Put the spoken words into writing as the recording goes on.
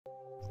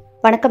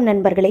வணக்கம்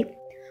நண்பர்களே.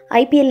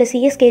 ஐபிஎல்ல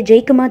சிஎஸ்கே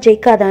ஜெயிக்குமா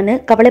ஜெயிக்காதான்னு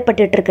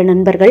கவலைப்பட்டு இருக்க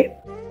நண்பர்கள்,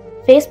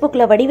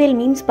 ஃபேஸ்புக்கில் வடிவேல்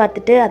மீம்ஸ்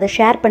பார்த்துட்டு அதை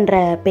ஷேர் பண்ணுற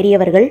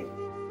பெரியவர்கள்,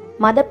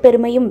 மத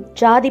பெருமையும்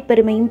ஜாதி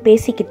பெருமையும்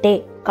பேசிக்கிட்டே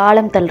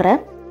காலம் தள்ளுற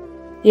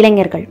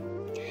இளைஞர்கள்,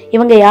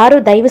 இவங்க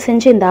யாரும் தயவு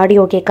செஞ்சு இந்த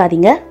ஆடியோ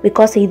கேட்காதீங்க.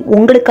 பிகாஸ் இது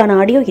உங்களுக்கான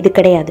ஆடியோ இது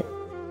கிடையாது.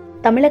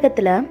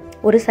 தமிழகத்தில்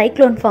ஒரு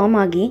சைக்ளோன் ஃபார்ம்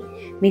ஆகி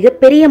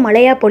மிகப்பெரிய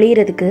மழையாக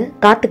பொழியறதுக்கு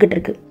காத்துக்கிட்டு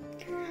இருக்கு.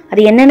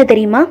 அது என்னன்னு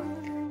தெரியுமா?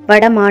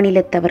 வட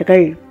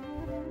மாநிலத்தவர்கள்.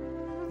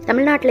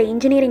 தமிழ்நாட்டில்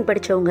இன்ஜினியரிங்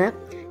படித்தவங்க,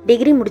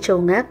 டிகிரி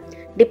முடித்தவங்க,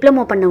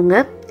 டிப்ளமோ பண்ணவங்க,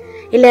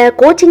 இல்லை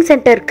கோச்சிங்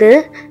சென்டருக்கு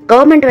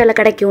கவர்மெண்ட் வேலை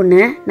கிடைக்கும்னு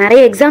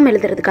நிறைய எக்ஸாம்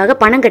எழுதுறதுக்காக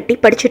பணம் கட்டி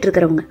படிச்சுட்டு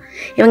இருக்கிறவங்க,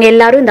 இவங்க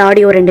எல்லாரும் இந்த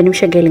ஆடியோ 2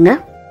 நிமிஷம் கேளுங்க.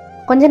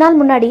 கொஞ்ச நாள்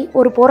முன்னாடி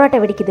ஒரு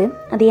போராட்டம் வெடிக்குது.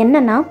 அது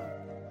என்னன்னா,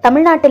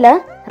 தமிழ்நாட்டில்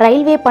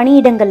ரயில்வே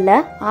பணியிடங்களில்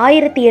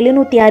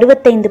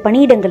 1765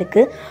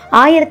 பணியிடங்களுக்கு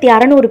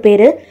 1600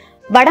 பேர்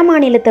வட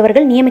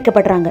மாநிலத்தவர்கள்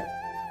நியமிக்கப்படுறாங்க.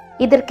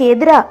 இதற்கு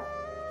எதிராக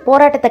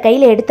போராட்டத்தை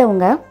கையில்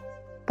எடுத்தவங்க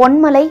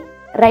பொன்மலை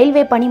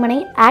ரயில்வே பணிமனை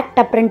ஆக்ட்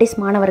அப்ரெண்டிஸ்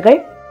மாணவர்கள்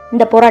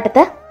இந்த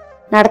போராட்டத்தை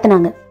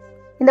நடத்தினாங்க.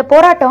 இந்த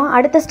போராட்டம்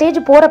அடுத்த ஸ்டேஜ்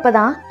போகிறப்ப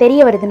தான் தெரிய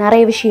வருது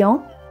நிறைய விஷயம்.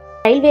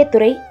 ரயில்வே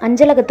துறை,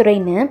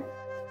 அஞ்சலகத்துறைன்னு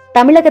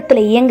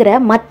தமிழகத்தில் இயங்குகிற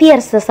மத்திய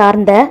அரசு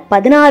சார்ந்த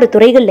 16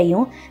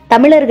 துறைகள்லையும்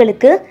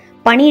தமிழர்களுக்கு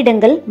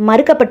பணியிடங்கள்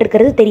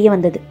மறுக்கப்பட்டிருக்கிறது தெரிய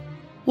வந்தது.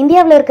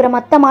 இந்தியாவில் இருக்கிற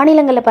மற்ற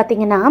மாநிலங்களில்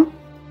பார்த்தீங்கன்னா,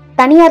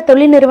 தனியார்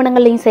தொழில்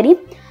நிறுவனங்கள்லையும் சரி,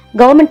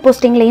 கவர்மெண்ட்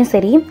போஸ்டிங்லேயும்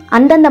சரி,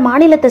 அந்தந்த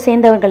மாநிலத்தை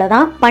சேர்ந்தவர்களை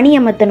தான்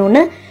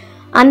பணியமர்த்தணும்னு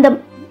அந்த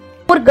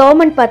ஒரு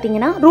கவர்மெண்ட்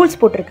பார்த்தீங்கன்னா ரூல்ஸ்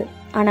போட்டிருக்கு.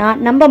 ஆனால்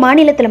நம்ம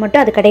மாநிலத்தில்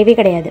மட்டும் அது கிடையவே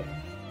கிடையாது.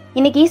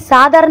 இன்னைக்கு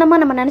சாதாரணமாக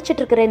நம்ம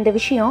நினச்சிட்டு இருக்கிற இந்த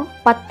விஷயம்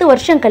 10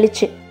 வருஷம்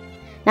கழிச்சு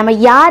நம்ம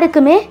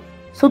யாருக்குமே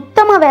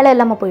சுத்தமாக வேலை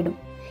இல்லாமல் போயிடும்.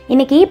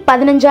 இன்னைக்கு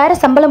 15,000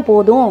 சம்பளம்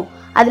போதும்,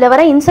 அதில்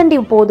வர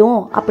இன்சென்டிவ்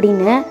போதும்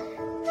அப்படின்னு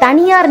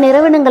தனியார்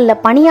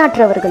நிறுவனங்களில்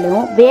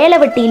பணியாற்றவர்களும் வேலை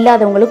வெட்டி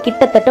இல்லாதவங்களும்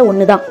கிட்டத்தட்ட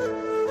ஒன்று தான்.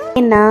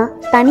 ஏன்னா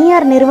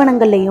தனியார்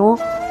நிறுவனங்கள்லையும்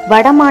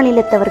வட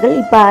மாநிலத்தவர்கள்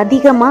இப்போ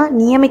அதிகமாக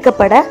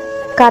நியமிக்கப்பட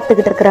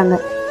காத்துக்கிட்டு இருக்கிறாங்க.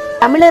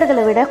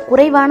 தமிழர்களை விட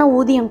குறைவான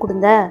ஊதியம்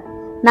கொடுங்க,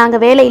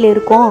 நாங்கள் வேலையில்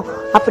இருக்கோம்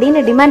அப்படின்னு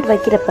டிமாண்ட்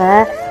வைக்கிறப்ப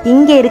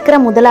இங்கே இருக்கிற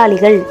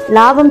முதலாளிகள்,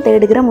 லாபம்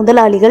தேடுகிற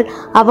முதலாளிகள்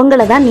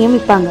அவங்கள தான்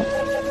நியமிப்பாங்க.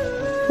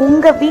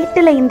 உங்கள்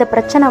வீட்டில் இந்த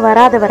பிரச்சனை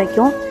வராத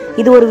வரைக்கும்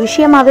இது ஒரு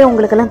விஷயமாவே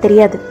உங்களுக்கெல்லாம்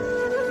தெரியாது.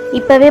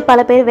 இப்போவே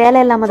பல பேர்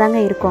வேலை இல்லாமல்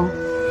தாங்க இருக்கோம்.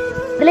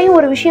 இதுலேயும்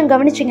ஒரு விஷயம்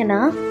கவனிச்சிங்கன்னா,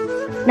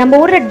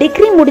 நம்ம ஊரில்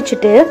டிகிரி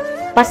முடிச்சுட்டு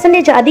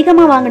பர்சன்டேஜ்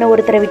அதிகமாக வாங்கின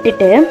ஒருத்தரை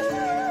விட்டுட்டு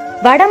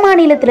வட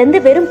மாநிலத்திலேருந்து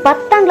வெறும்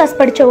 10ஆம் கிளாஸ்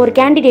படித்த ஒரு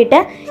கேண்டிடேட்டை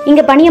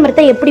இங்கே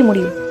பணியமர்த்த எப்படி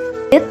முடியும்?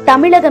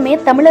 தமிழகமே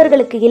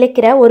தமிழர்களுக்கு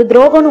இழைக்கிற ஒரு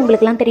துரோகம்னு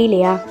உங்களுக்குலாம்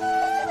தெரியலையா?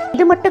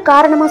 இது மட்டும்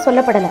காரணமாக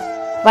சொல்லப்படலை.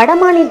 வட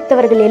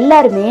மாநிலத்தவர்கள்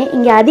எல்லாருமே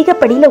இங்கே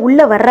அதிகப்படியில்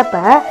உள்ள வர்றப்ப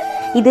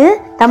இது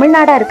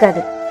தமிழ்நாடாக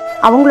இருக்காது,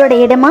 அவங்களோட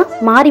இடமா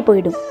மாறி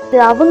போயிடும். இது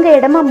அவங்க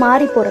இடமா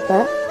மாறி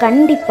போகிறப்ப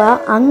கண்டிப்பாக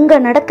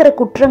அங்கே நடக்கிற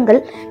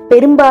குற்றங்கள்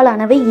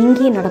பெரும்பாலானவை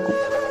இங்கேயும்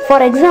நடக்கும்.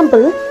 ஃபார்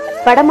எக்ஸாம்பிள்,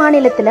 வட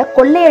மாநிலத்தில்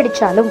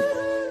கொள்ளையடிச்சாலும்,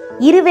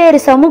 இருவேறு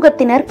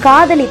சமூகத்தினர்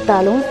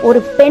காதலித்தாலும் ஒரு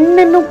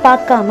பெண்ணுன்னு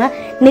பார்க்காம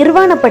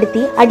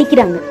நிர்வாணப்படுத்தி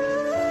அடிக்கிறாங்க.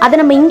 அதை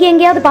நம்ம இங்கே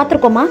எங்கேயாவது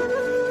பார்த்துருக்கோமா?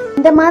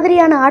 இந்த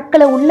மாதிரியான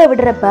ஆட்களை உள்ள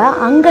விடுறப்ப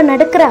அங்கே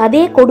நடக்கிற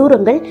அதே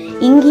கொடூரங்கள்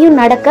இங்கேயும்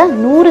நடக்க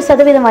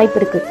 100% வாய்ப்பு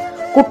இருக்கு.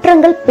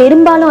 குற்றங்கள்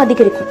பெரும்பாலும்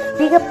அதிகரிக்கும்.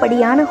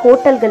 அதிகப்படியான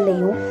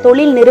ஹோட்டல்கள்லையும்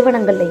தொழில்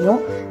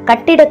நிறுவனங்கள்லையும்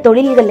கட்டிட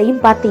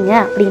தொழில்கள்லையும் பார்த்தீங்க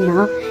அப்படின்னா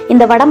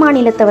இந்த வட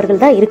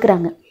மாநிலத்தவர்கள் தான்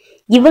இருக்கிறாங்க.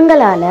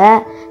 இவங்களால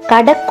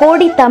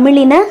கடக்கோடி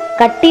தமிழின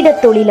கட்டிட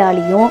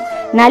தொழிலாளியும்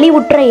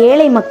நலிவுற்ற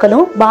ஏழை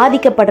மக்களும்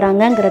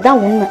பாதிக்கப்படுறாங்கிறதா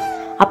உண்மை.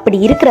 அப்படி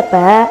இருக்கிறப்ப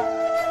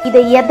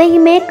இதை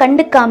எதையுமே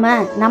கண்டுக்காம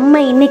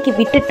நம்ம இன்னைக்கு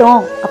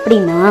விட்டுட்டோம்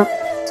அப்படின்னா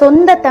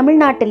சொந்த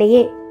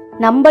தமிழ்நாட்டிலேயே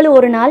நம்மளும்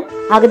ஒரு நாள்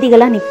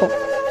அகதிகளாக நிற்போம்.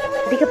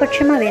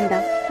 அதிகபட்சமாக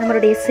வேண்டாம்,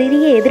 நம்மளுடைய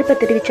சிறிய எதிர்ப்பை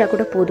தெரிவித்தா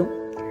கூட போதும்.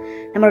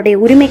 நம்மளுடைய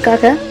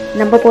உரிமைக்காக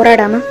நம்ம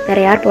போராடாமல் வேற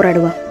யார்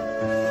போராடுவா?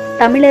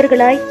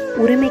 தமிழர்களாய்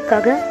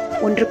உரிமைக்காக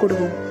ஒன்று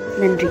கூடுவோம்.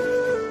 நன்றி.